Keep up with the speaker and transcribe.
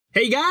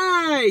Hey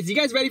guys, you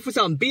guys ready for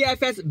some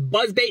BFS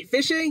buzzbait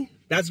fishing?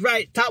 That's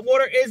right, top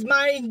water is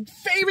my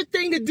favorite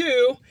thing to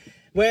do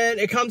when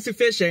it comes to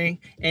fishing.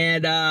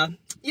 And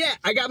yeah,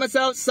 I got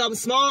myself some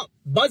small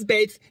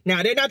buzzbaits.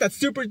 Now they're not that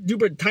super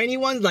duper tiny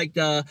ones like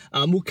the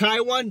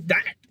Mukai one.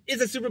 That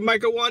is a super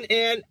micro one,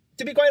 and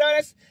to be quite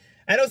honest,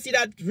 I don't see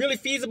that really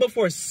feasible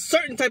for a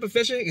certain type of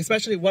fishing,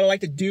 especially what I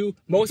like to do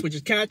most, which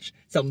is catch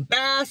some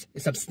bass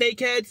and some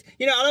snakeheads.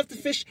 You know, I love to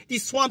fish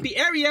these swampy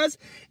areas,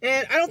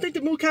 and I don't think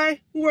the Mukai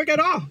will work at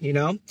all, you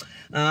know.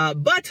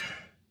 But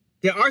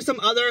there are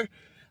some other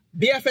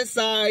BFS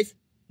size,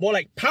 more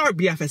like power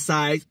BFS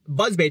size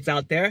buzzbaits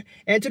out there.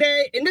 And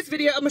today, in this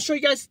video, I'm gonna show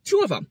you guys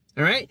two of them,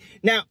 all right?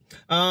 Now,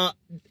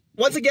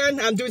 once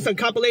again, I'm doing some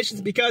compilations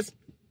because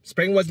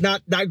spring was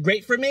not that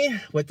great for me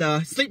with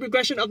the sleep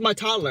regression of my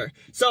toddler.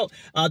 So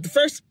the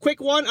first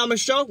quick one I'm gonna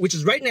show, which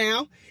is right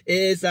now,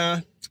 is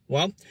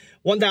well,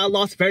 one that I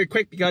lost very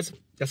quick because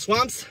the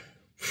swamps,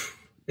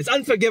 it's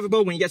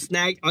unforgivable when you get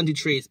snagged onto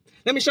trees.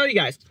 Let me show you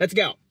guys. Let's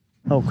go.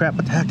 Oh crap,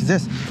 what the heck is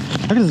this?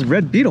 Look at this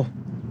red beetle.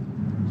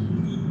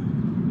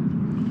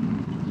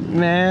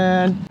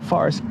 Man,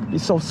 forest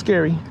is so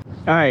scary.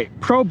 All right,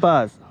 Pro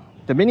Buzz,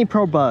 the mini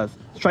Pro Buzz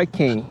Strike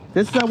King.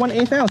 This is a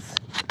 1/8 ounce.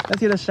 Let's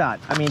get a shot.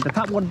 I mean, the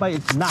top water bite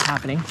is not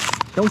happening.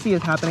 Don't see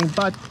it happening,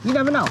 but you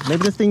never know.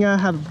 Maybe this thing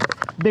have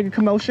bigger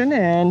commotion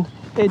and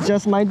it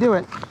just might do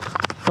it.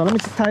 So let me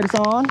just tie this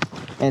on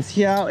and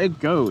see how it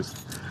goes.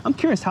 I'm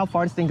curious how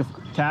far this thing can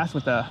cast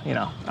with a, you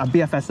know, a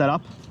BFS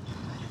setup.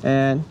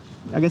 And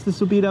I guess this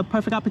will be the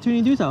perfect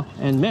opportunity to do so.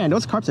 And man,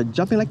 those carps are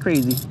jumping like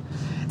crazy.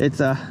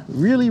 It's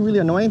really, really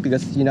annoying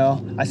because, you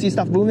know, I see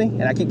stuff moving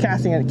and I keep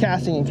casting it,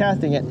 casting and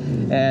casting it.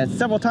 And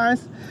several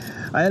times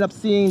I end up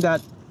seeing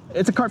that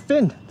it's a carp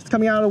fin just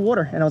coming out of the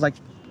water, and I was like,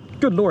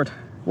 good lord,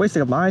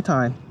 wasting of my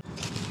time.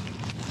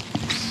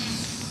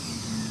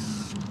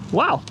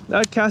 Wow,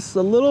 that casts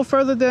a little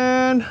further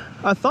than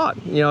I thought.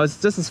 You know,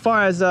 it's just as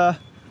far as that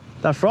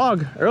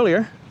frog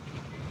earlier.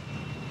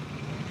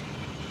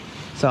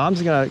 So I'm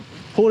just gonna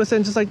pull this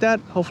in just like that.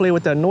 Hopefully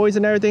with the noise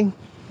and everything,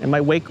 it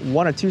might wake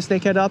one or two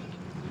snakehead up,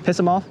 piss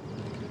them off.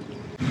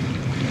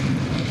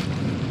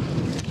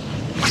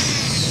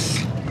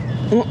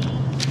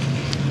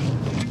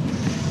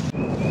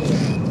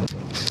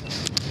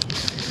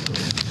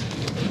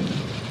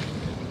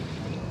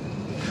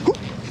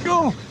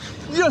 Oh,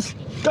 yes,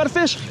 got a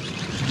fish.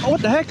 Oh,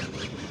 what the heck?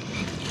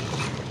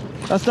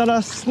 That's not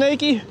a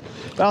snaky,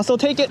 but I'll still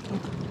take it.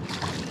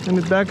 Let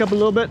me back up a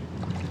little bit.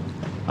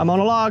 I'm on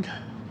a log.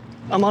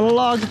 I'm on a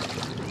log.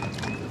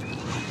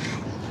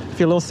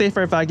 Feel a little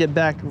safer if I get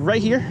back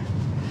right here.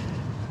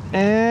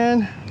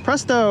 And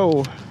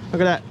presto,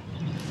 look at that.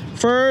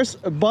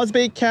 First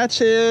buzzbait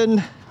catch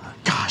in,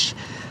 gosh,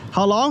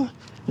 how long?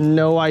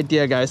 No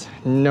idea, guys,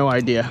 no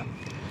idea.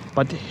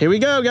 But here we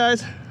go,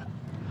 guys.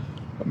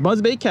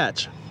 Buzzbait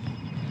catch.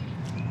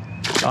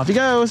 Off he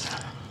goes.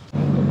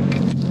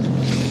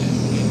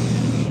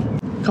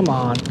 Come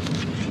on.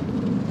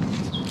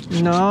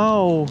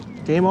 No.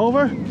 Game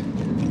over?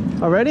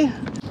 Already?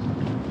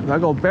 If I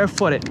go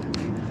barefooted,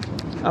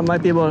 I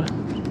might be able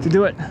to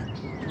do it.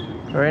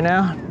 But right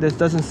now, this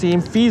doesn't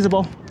seem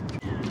feasible.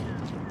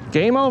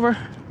 Game over.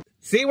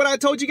 See what I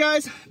told you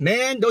guys?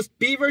 Man, those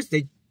beavers,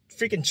 they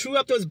freaking chew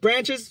up those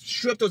branches,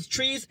 chew up those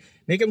trees,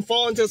 make them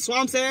fall into the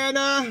swamps, and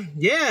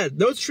yeah,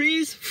 those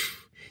trees,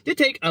 they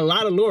take a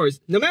lot of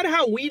lures. No matter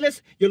how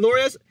weedless your lure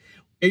is,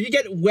 if you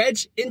get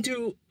wedged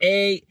into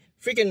a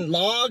freaking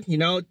log, you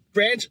know,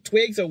 branch,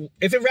 twigs, or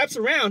if it wraps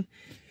around,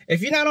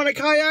 if you're not on a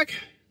kayak,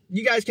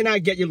 you guys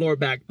cannot get your lure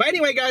back. But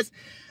anyway, guys,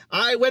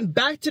 I went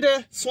back to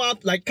the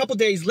swamp like a couple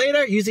days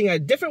later using a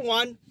different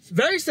one.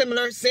 Very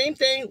similar, same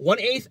thing,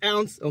 1/8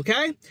 ounce,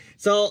 okay?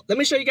 So let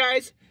me show you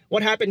guys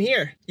what happened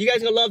here. You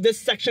guys are gonna love this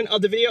section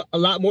of the video a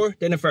lot more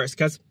than the first,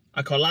 because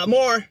I caught a lot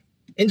more.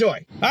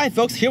 Enjoy. All right,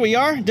 folks, here we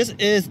are. This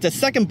is the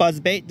second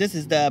buzzbait. This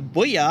is the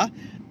BFS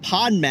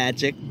Pond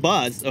Magic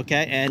Buzz,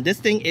 okay? And this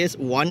thing is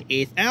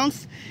 1/8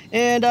 ounce.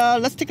 And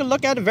let's take a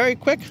look at it very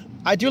quick.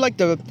 I do like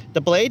the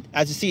blade.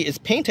 As you see, it's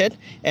painted,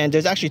 and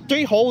there's actually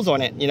 3 holes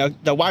on it. You know,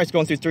 the wire's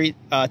going through 3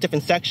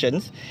 different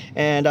sections.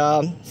 And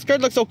skirt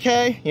looks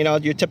okay, you know,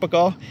 your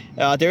typical.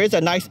 There is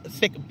a nice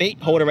thick bait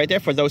holder right there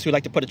for those who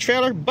like to put a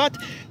trailer, but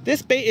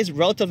this bait is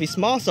relatively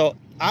small, so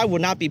I will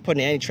not be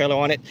putting any trailer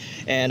on it.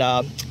 And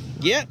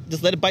yeah,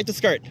 just let it bite the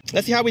skirt.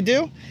 Let's see how we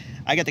do.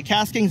 I got the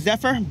Kastking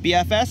Zephyr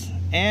BFS,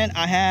 and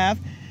I have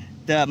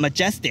the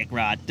Majestic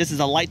rod. This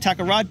is a light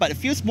tackle rod, but it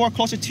feels more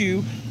closer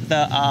to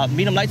the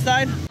medium light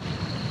side.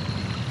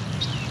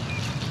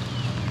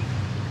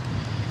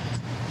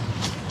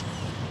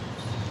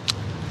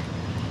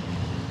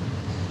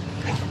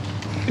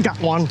 Got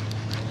one.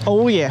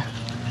 Oh yeah.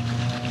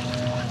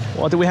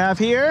 What do we have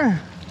here?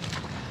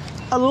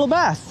 A little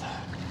bass.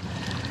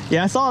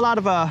 Yeah, I saw a lot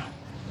of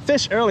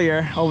fish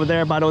earlier over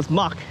there by those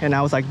muck, and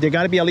I was like, there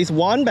got to be at least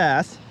one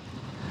bass,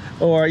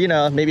 or you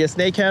know, maybe a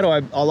snakehead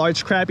or a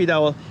large crappie that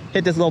will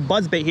hit this little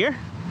buzzbait here.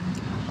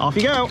 Off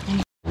you go.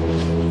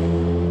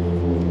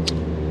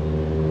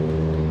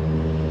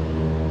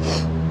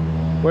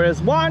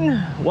 Whereas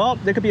one, well,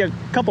 there could be a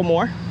couple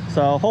more.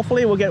 So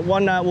hopefully we'll get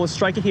one, we'll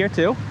strike it here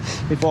too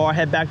before I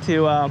head back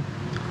to, I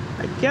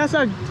guess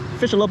I'll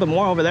fish a little bit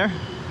more over there.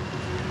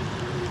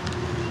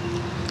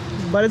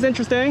 But it's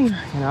interesting,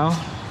 you know,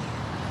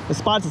 the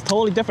spot is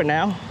totally different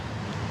now.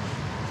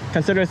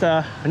 Consider it's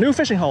a new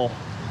fishing hole,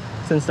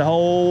 since the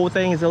whole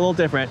thing is a little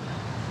different.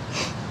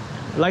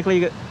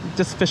 Likely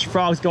just fish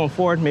frogs going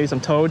forward, maybe some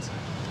toads.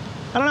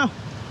 I don't know.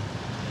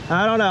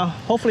 I don't know.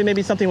 Hopefully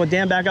maybe something will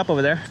dam back up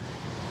over there.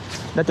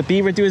 Let the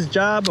beaver do his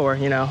job, or,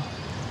 you know.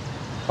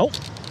 Oh,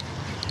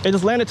 it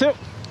just landed too.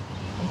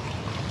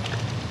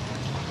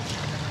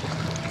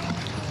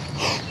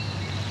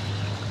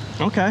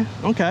 Okay,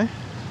 okay.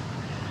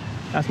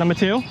 That's number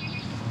two.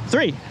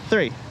 Three.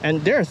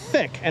 And they're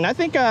thick. And I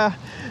think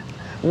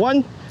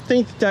one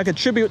thing that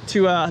contribute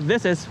to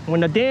this is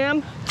when the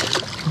dam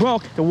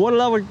broke, the water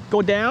level would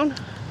go down,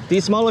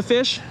 these smaller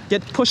fish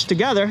get pushed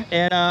together,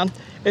 and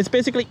it's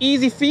basically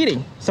easy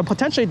feeding. So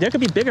potentially there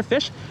could be bigger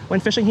fish when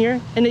fishing here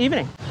in the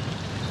evening.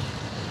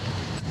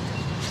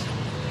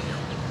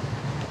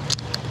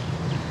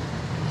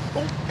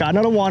 Oh, got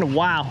another one.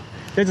 Wow,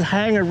 they're just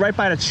hanging right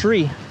by the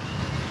tree.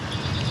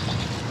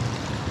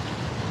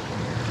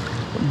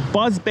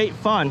 Buzzbait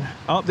fun.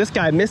 Oh, this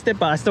guy missed it,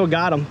 but I still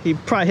got him. He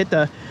probably hit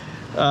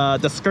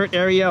the skirt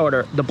area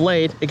or the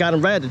blade. It got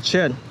him right at the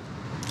chin.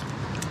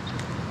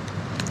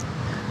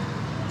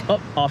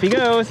 Oh, off he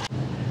goes.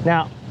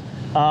 Now,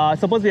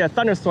 it's supposed to be a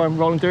thunderstorm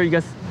rolling through. You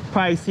guys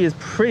probably see it's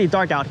pretty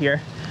dark out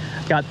here.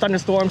 Got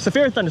thunderstorm,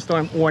 severe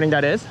thunderstorm warning,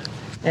 that is.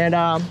 And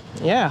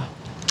yeah.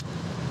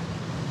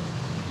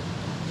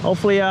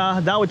 Hopefully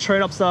that would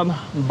trade up some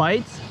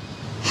bites.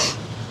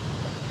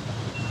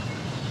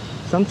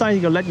 Sometimes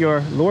you can let your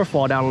lure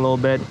fall down a little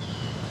bit.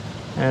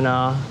 And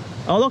oh,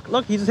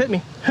 look, he just hit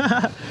me.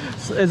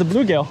 It's a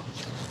bluegill.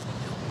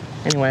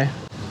 Anyway,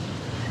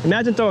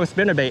 imagine throwing a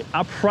spinnerbait.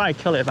 I'll probably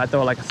kill it if I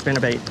throw like a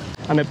spinnerbait.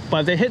 I mean,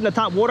 but if they're hitting the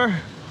top water,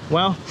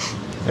 well,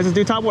 let's just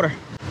do top water.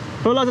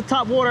 Who loves the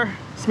top water?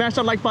 Smash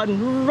that like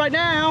button right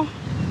now.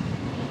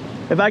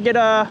 If I get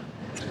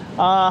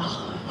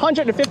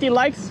 150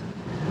 likes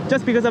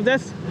just because of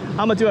this,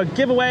 I'm gonna do a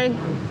giveaway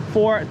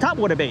for top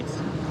water baits.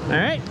 All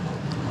right,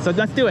 so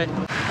let's do it.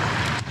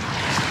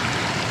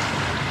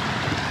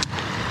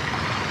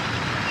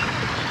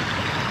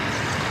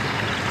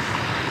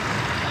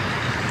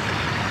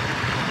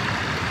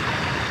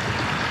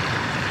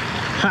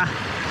 Ha!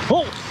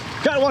 Oh,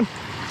 got one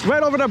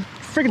right over the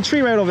freaking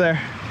tree right over there.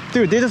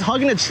 Dude, they're just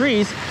hugging the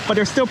trees, but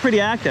they're still pretty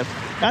active.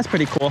 That's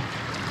pretty cool.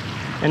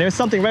 And there's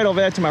something right over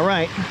there to my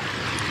right.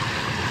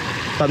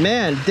 But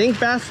man, dink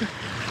bass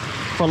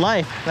for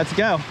life. Let's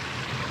go.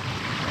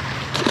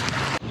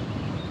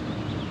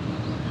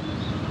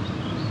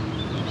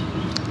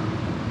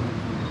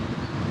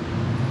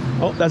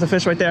 Oh, that's a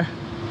fish right there.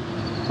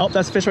 Oh,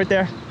 that's a fish right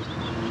there.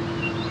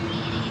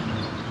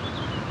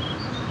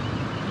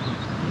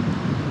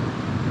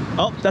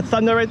 Oh, that's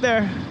thunder right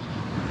there.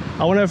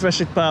 I wonder if I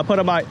should put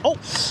on my, oh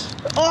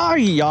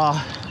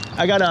yeah.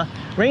 I got a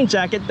rain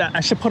jacket that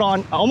I should put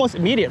on almost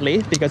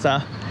immediately because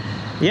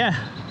yeah,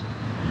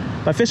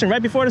 by fishing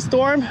right before the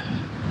storm,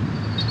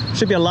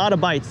 should be a lot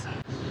of bites.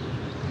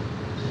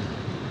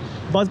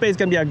 Buzzbait is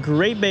gonna be a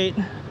great bait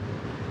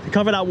to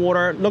cover that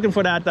water, looking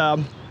for that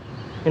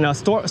you know,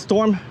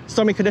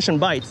 stormy condition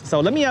bites.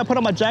 So let me put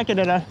on my jacket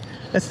and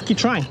let's keep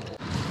trying.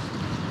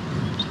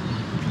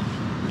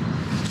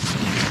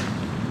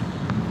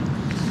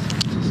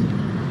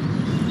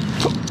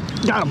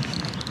 Got him.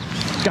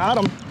 Got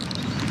him.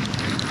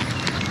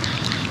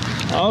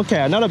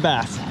 Okay, another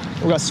bass.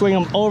 We're gonna swing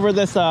him over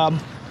this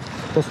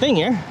this thing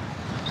here.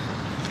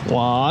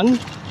 One.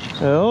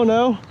 Oh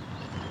no.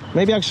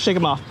 Maybe I should shake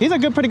him off. He's a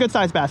pretty good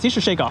sized bass. He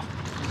should shake off.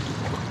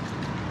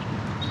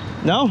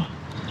 No?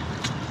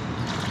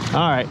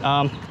 All right,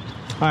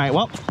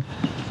 well.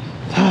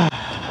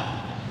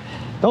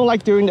 Don't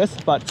like doing this,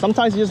 but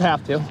sometimes you just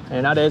have to.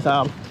 And that is,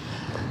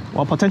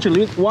 well,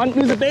 potentially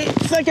lose a bait.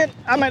 Second,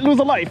 I might lose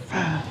a life.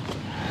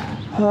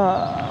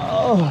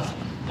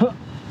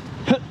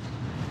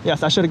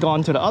 Yes, I should have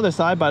gone to the other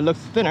side, but it looks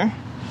thinner.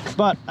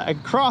 But I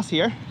cross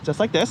here, just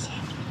like this.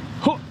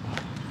 All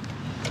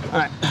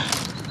right.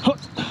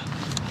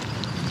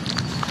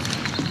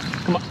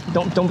 Come on,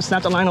 don't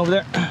snap the line over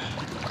there.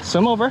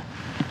 Swim over.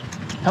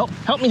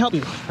 Help me help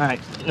you. All right,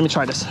 let me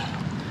try this.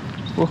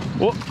 Whoop,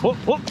 whoop, whoop,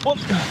 whoop, whoop.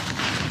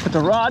 Put the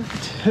rod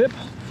tip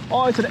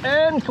all the way to the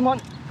end. Come on.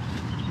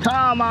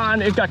 Come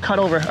on, it got cut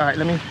over. All right,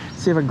 let me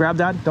see if I grab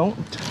that. Don't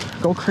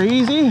go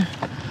crazy.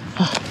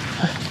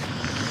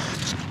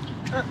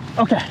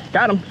 Okay,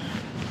 got him.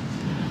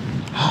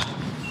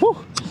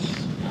 Whew.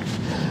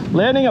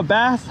 Landing a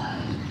bass,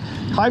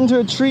 climbing to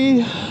a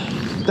tree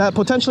that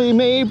potentially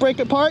may break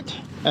apart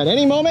at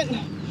any moment.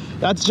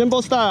 That's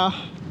Jimbo style.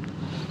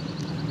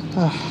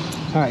 All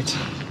right,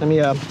 let me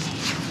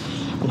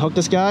unhook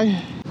this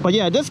guy. But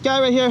yeah, this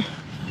guy right here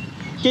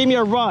gave me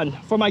a run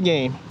for my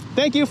game.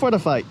 Thank you for the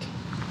fight.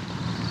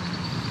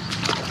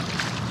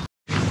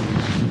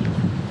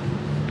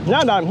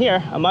 Now that I'm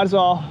here, I might as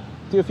well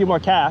do a few more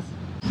casts.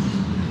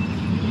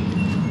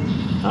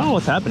 I don't know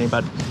what's happening,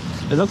 but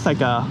it looks like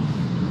I'm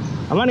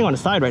landing on the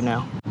side right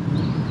now.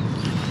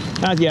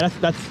 Yeah,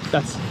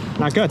 that's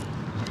not good.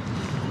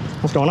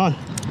 What's going on?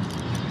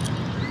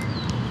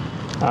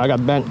 I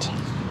got bent.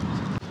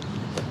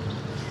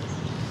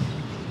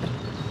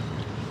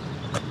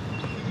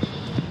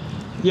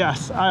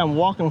 Yes, I am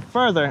walking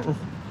further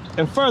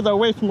and further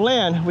away from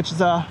land, which is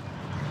not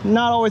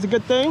always a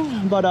good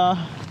thing, but I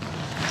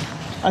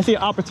see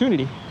an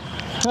opportunity.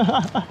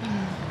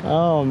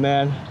 Oh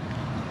man.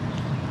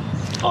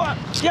 Oh,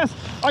 yes,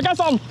 I got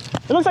something.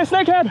 It looks like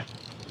snakehead.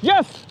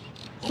 Yes,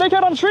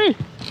 snakehead on the tree.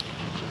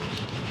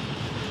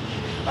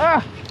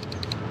 Ah,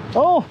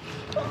 oh,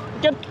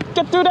 get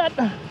through that.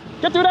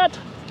 Get through that.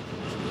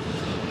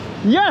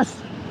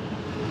 Yes.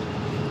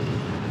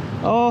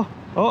 Oh,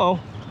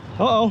 uh-oh,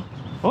 uh-oh,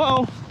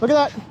 uh-oh. Look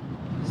at that.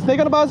 Snake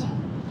on the buzz.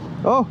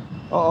 Oh,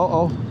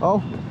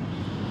 oh.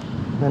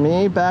 Let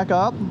me back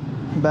up,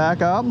 back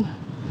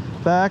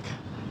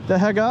the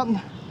heck up.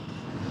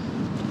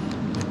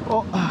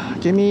 Oh,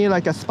 give me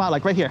like a spot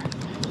like right here.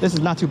 This is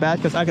not too bad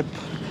because I could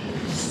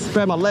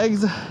spread my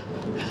legs.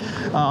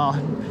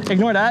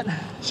 Ignore that.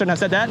 Shouldn't have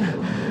said that.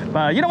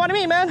 But you know what I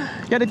mean, man.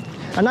 Get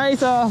a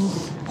nice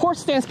horse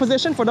stance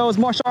position for those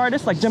martial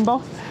artists like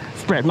Jimbo.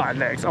 Spread my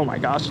legs. Oh my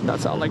gosh, that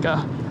sounds like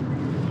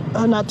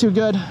not too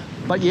good.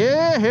 But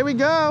yeah, here we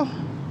go.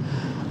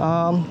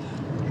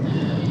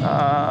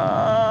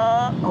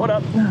 Hold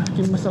up.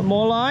 Give me some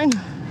more line.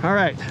 All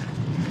right.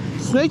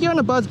 Snakey on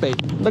the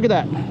buzzbait. Look at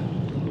that.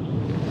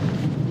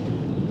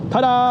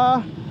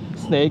 Ta-da!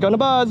 Snake on the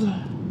buzz.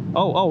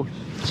 Oh,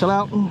 chill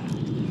out.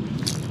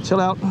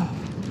 Chill out.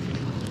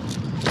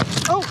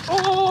 Oh,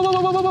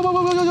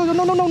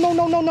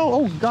 no.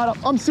 Oh God,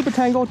 I'm super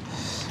tangled.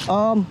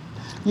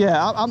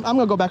 Yeah, I'm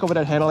gonna go back over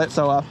there and handle it.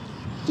 So,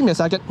 give me a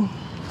second.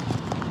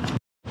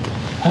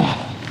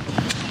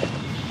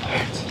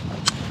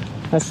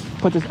 Let's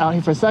put this out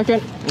here for a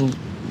second and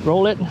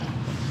roll it.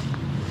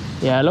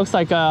 Yeah, it looks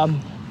like that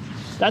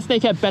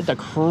snakehead bent the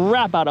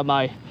crap out of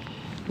my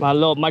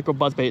little micro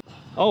buzzbait.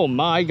 Oh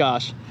my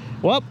gosh.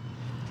 Well,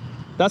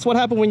 that's what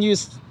happened when you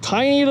use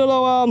tiny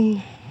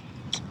little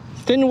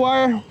thin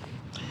wire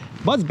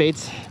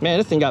buzzbaits. Man,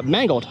 this thing got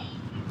mangled.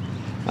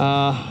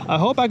 I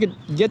hope I could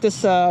get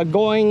this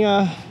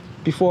going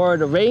before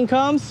the rain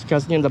comes,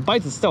 because the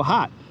bites is still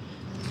hot,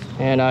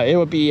 and it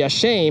would be a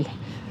shame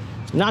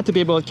not to be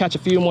able to catch a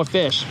few more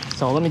fish.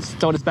 So let me just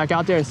throw this back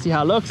out there and see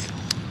how it looks.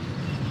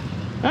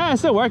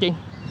 It's still working,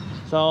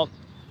 so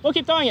we'll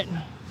keep throwing it.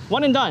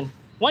 One and done,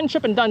 one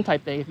trip and done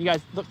type thing if you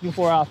guys looking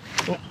for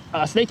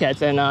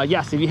snakeheads. And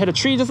yes, if you hit a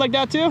tree just like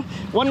that too,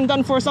 one and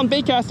done for some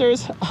bait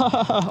casters.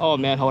 Oh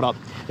man, hold up,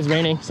 it's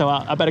raining, so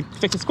I better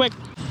fix this quick.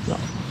 No.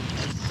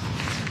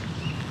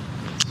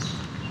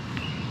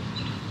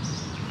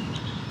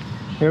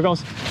 Here it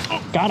goes.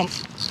 Oh, got him.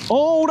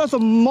 Oh, that's a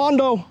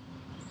mondo.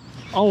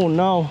 Oh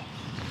no.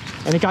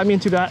 And it got me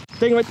into that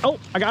thing right. Oh,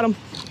 I got him.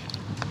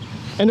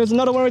 And there's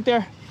another one right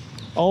there.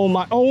 Oh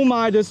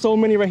my, there's so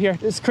many right here.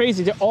 It's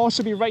crazy. They all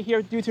should be right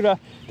here due to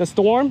the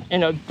storm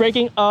and the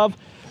breaking of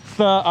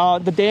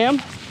the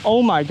dam.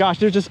 Oh my gosh,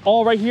 they're just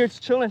all right here. It's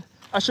chilling.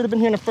 I should have been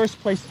here in the first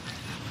place.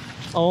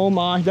 Oh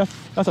my,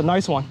 that's a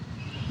nice one.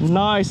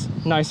 Nice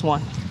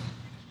one.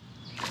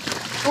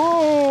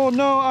 Oh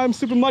no, I'm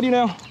super muddy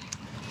now.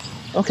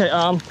 Okay,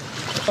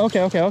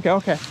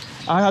 okay.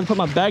 I have to put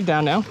my bag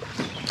down now.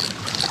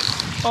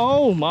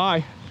 Oh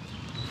my.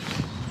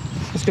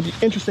 It's gonna be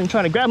interesting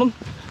trying to grab them.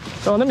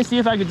 So let me see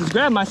if I could just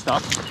grab my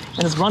stuff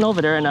and just run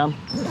over there and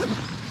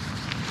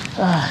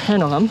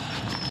handle them.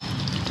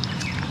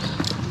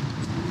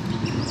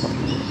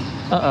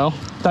 Uh-oh,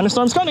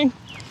 thunderstorm's coming.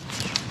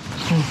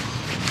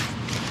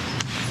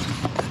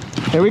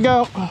 Here we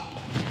go.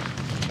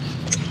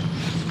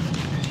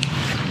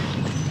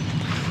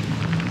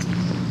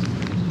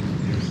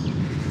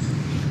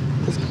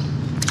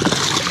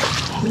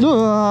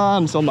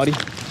 I'm so muddy.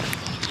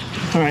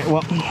 All right,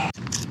 well.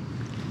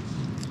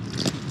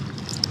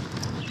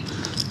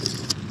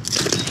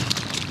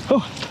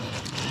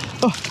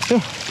 Oh,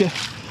 there, good.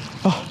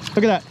 Oh,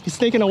 look at that, he's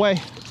snaking away.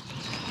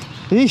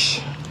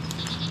 Yeesh.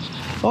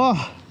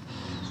 Oh,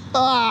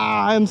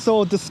 I'm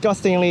so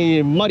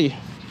disgustingly muddy.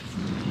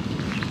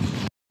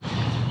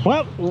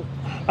 Well,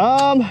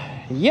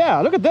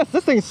 yeah, look at this.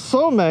 This thing's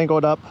so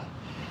mangled up.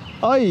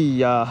 Oh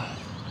yeah,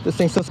 this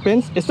thing still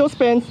spins. It still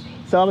spins.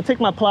 So I'm gonna take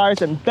my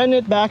pliers and bend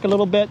it back a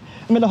little bit.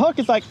 I mean, the hook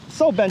is like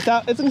so bent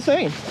out, it's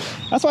insane.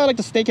 That's why I like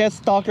the Snakehead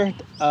Stalker.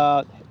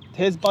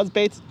 His buzz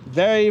bait's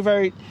very,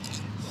 very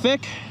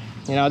thick.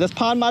 You know, this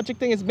Pond Magic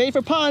thing is made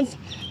for ponds,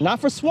 not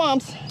for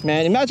swamps.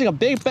 Man, imagine a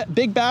big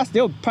bass,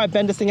 they'll probably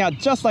bend this thing out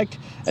just like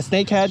a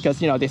snakehead,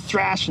 because, you know, they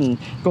thrash and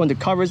go into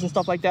covers and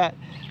stuff like that.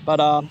 But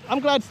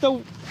I'm glad it's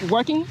still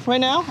working right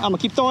now. I'm gonna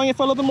keep throwing it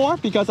for a little bit more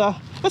because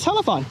it's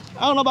hella fun.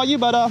 I don't know about you,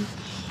 but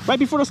right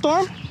before the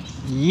storm,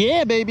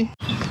 yeah, baby.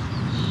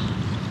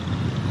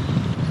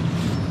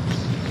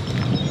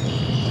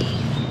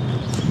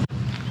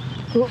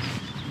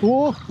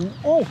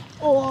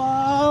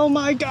 Oh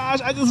my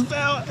gosh, I just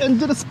fell and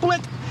did a split.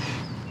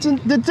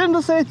 Did Jim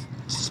just say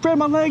spread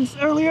my legs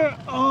earlier.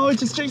 Oh, I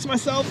just jinxed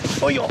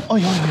myself. Oh, yo, oh,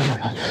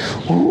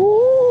 yo.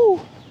 Ooh.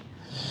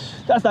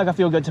 That's not gonna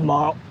feel good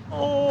tomorrow.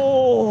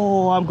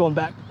 Oh, I'm going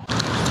back.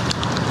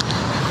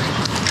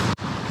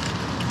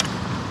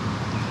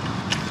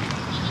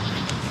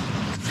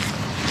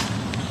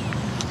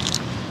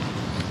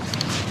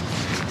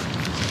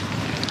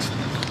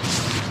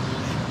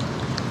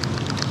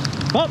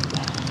 Well,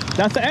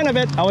 that's the end of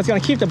it. I was gonna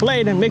keep the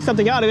blade and make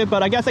something out of it,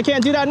 but I guess I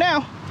can't do that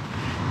now.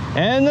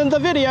 And then the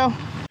video. All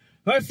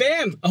right,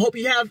 fam, I hope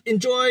you have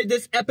enjoyed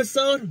this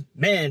episode.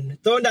 Man,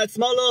 throwing that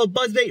small little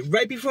buzzbait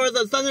right before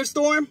the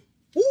thunderstorm.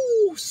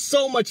 Woo,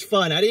 so much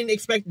fun. I didn't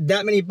expect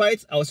that many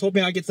bites. I was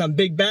hoping I'd get some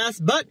big bass,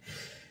 but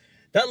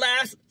that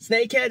last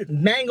snakehead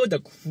mangled the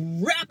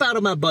crap out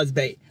of my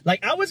buzzbait.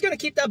 Like, I was gonna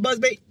keep that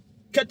buzzbait,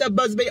 cut that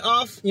buzzbait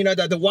off, you know,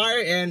 the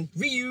wire, and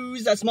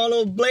reuse that small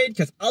little blade,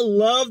 because I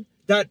love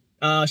that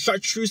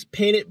chartreuse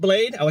painted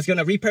blade. I was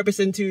gonna repurpose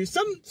into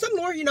some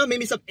more, you know,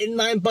 maybe some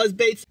inline buzz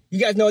baits.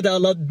 You guys know that I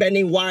love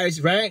bending wires,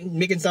 right?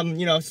 Making some,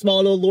 you know, small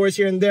little lures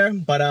here and there.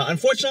 But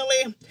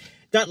unfortunately,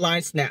 that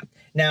line snapped.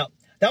 Now,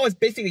 that was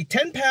basically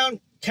 10-pound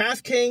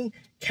Kastking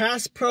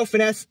Cast Pro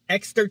Finesse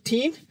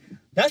X13.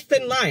 That's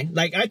thin line.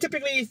 Like, I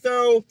typically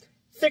throw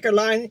thicker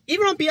line,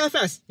 even on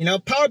BFS. You know,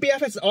 Power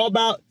BFS is all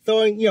about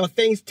throwing, you know,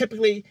 things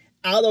typically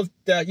out of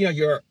the, you know,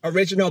 your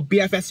original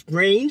BFS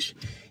range.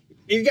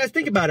 If you guys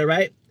think about it,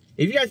 right?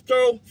 If you guys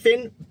throw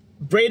thin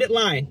braided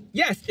line,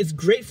 yes, it's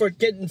great for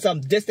getting some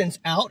distance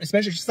out,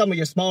 especially some of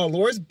your smaller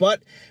lures.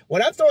 But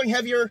when I'm throwing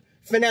heavier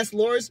finesse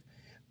lures,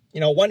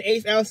 you know,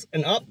 1/8 ounce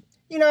and up,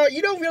 you know,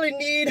 you don't really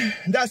need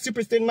that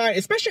super thin line,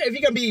 especially if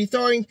you're gonna be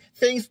throwing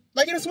things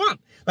like in a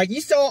swamp. Like,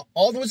 you saw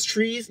all those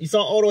trees, you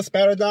saw all those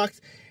spatter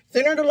docks.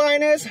 Thinner the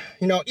line is,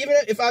 you know, even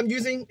if I'm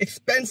using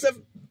expensive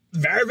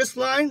Varvis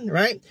line,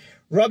 right?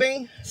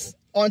 Rubbing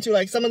onto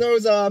like some of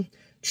those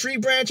tree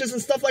branches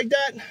and stuff like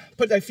that,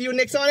 put a few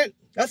nicks on it,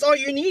 that's all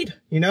you need.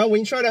 You know,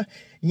 when you try to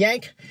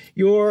yank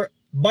your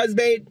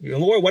buzzbait, your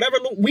lure, whatever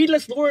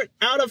weedless lure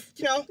out of,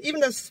 you know,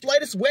 even the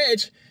slightest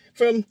wedge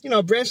from, you know,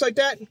 a branch like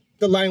that,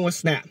 the line will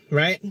snap,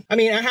 right? I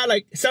mean, I had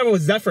like several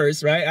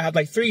Zephyrs, right? I have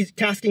like 3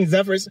 Kastking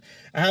Zephyrs.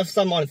 I have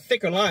some on a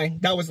thicker line.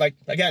 That was like,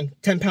 again,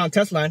 10-pound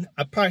test line.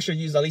 I probably should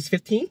use at least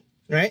 15,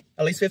 right?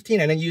 At least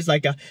 15, and then use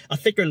like a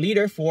thicker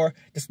leader for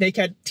the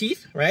snakehead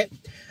teeth, right?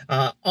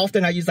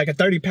 Often I use like a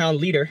 30-pound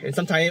leader, and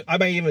sometimes I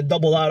might even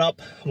double that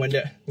up when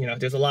you know,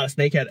 there's a lot of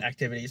snakehead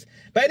activities.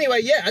 But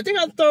anyway, yeah, I think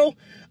I'll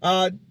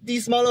throw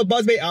these small little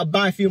buzzbait. I'll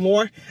buy a few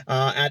more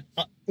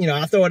you know,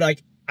 I'll throw it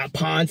like at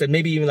ponds and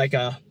maybe even like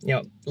you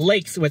know,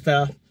 lakes with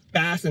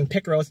bass and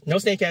pickerels. No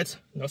snakeheads,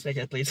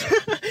 please,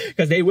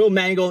 because they will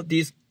mangle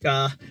these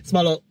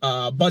small little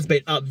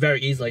buzzbait up very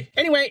easily.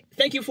 Anyway,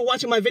 thank you for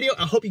watching my video.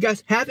 I hope you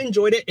guys have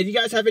enjoyed it. If you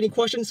guys have any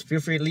questions,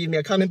 feel free to leave me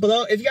a comment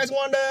below. If you guys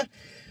want to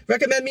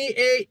recommend me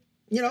a,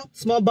 you know,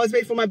 small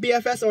buzzbait for my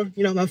BFS or,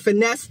 you know, my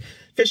finesse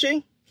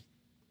fishing,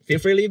 feel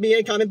free to leave me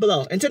a comment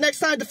below. Until next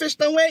time, the fish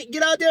don't wait.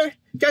 Get out there,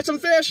 catch some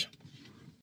fish.